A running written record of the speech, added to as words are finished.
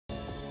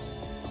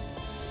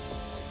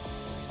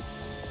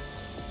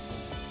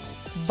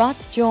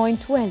butt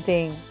joint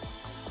welding.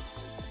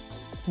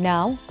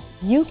 Now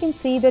you can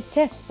see the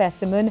test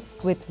specimen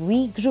with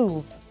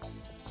V-groove.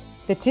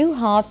 The two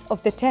halves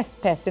of the test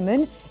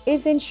specimen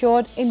is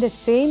ensured in the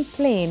same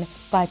plane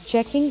by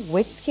checking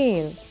with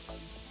scale.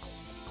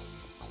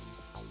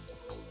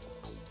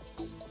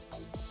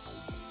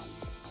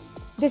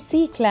 The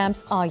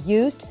C-clamps are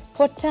used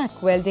for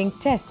tack welding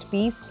test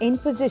piece in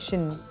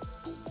position.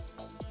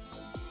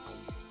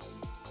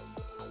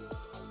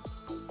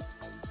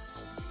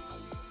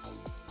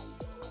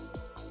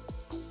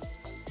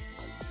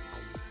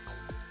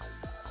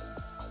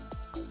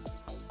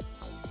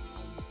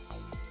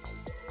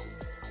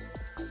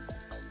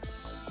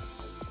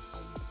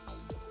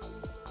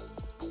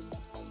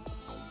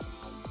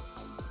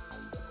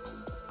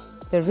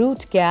 The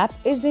root gap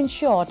is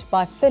ensured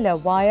by filler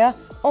wire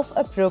of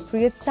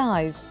appropriate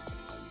size.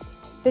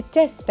 The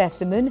test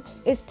specimen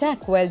is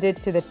tack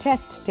welded to the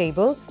test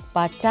table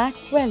by tack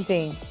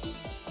welding.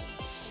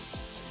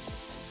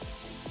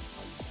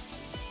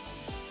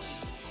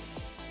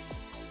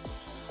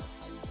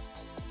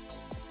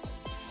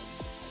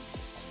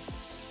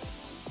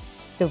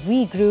 The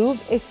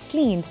V-groove is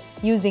cleaned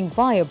using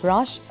wire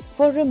brush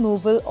for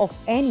removal of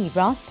any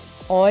rust,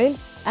 oil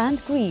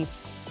and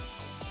grease.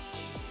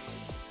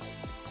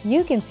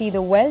 You can see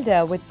the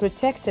welder with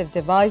protective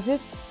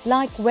devices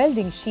like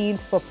welding shield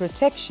for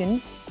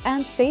protection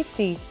and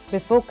safety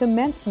before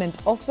commencement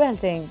of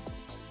welding.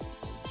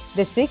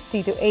 The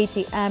 60 to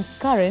 80 amps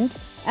current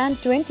and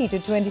 20 to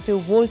 22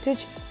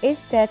 voltage is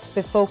set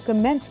before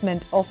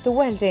commencement of the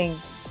welding.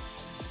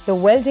 The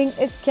welding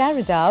is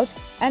carried out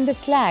and the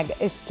slag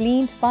is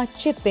cleaned by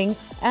chipping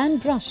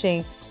and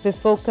brushing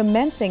before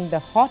commencing the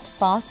hot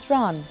pass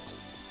run.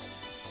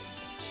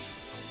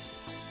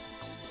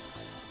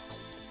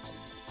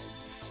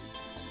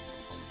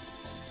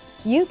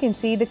 You can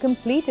see the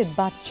completed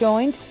butt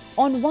joint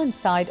on one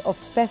side of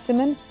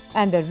specimen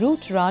and the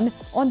root run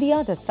on the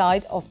other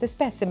side of the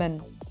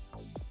specimen.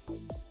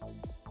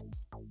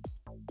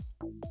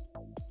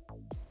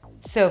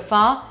 So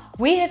far,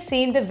 we have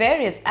seen the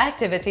various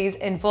activities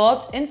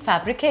involved in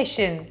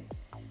fabrication.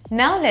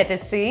 Now let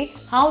us see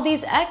how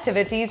these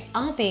activities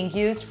are being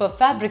used for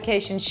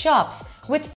fabrication shops with